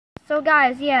So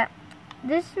guys, yeah,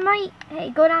 this might, hey,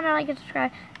 go down there, like and subscribe.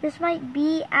 This might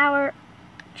be our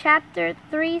Chapter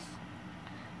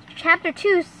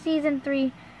 2 Season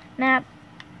 3 map.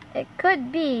 It could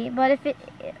be, but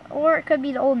or it could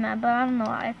be the old map, but I don't know.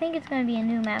 I think it's going to be a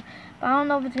new map, but I don't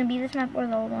know if it's going to be this map or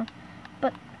the old one.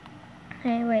 But,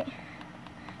 hey, wait.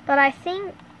 But I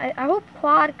think, I hope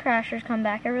Quad Crashers come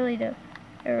back. I really do.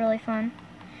 They're really fun.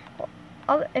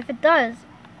 Well, if it does,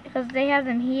 because they have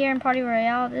them here in Party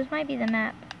Royale, this might be the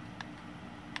map.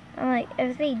 I'm like,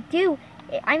 if they do,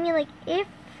 I mean, like, if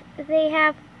they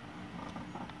have...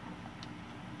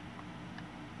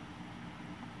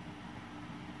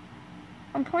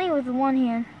 I'm playing with one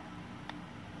hand.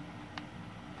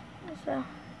 So,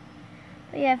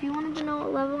 but yeah, if you wanted to know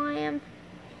what level I am,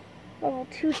 level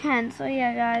 210. So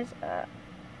yeah, guys.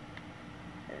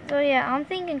 So yeah, I'm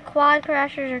thinking Quad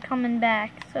Crashers are coming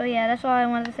back. So yeah, that's all I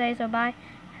wanted to say. So bye.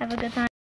 Have a good time.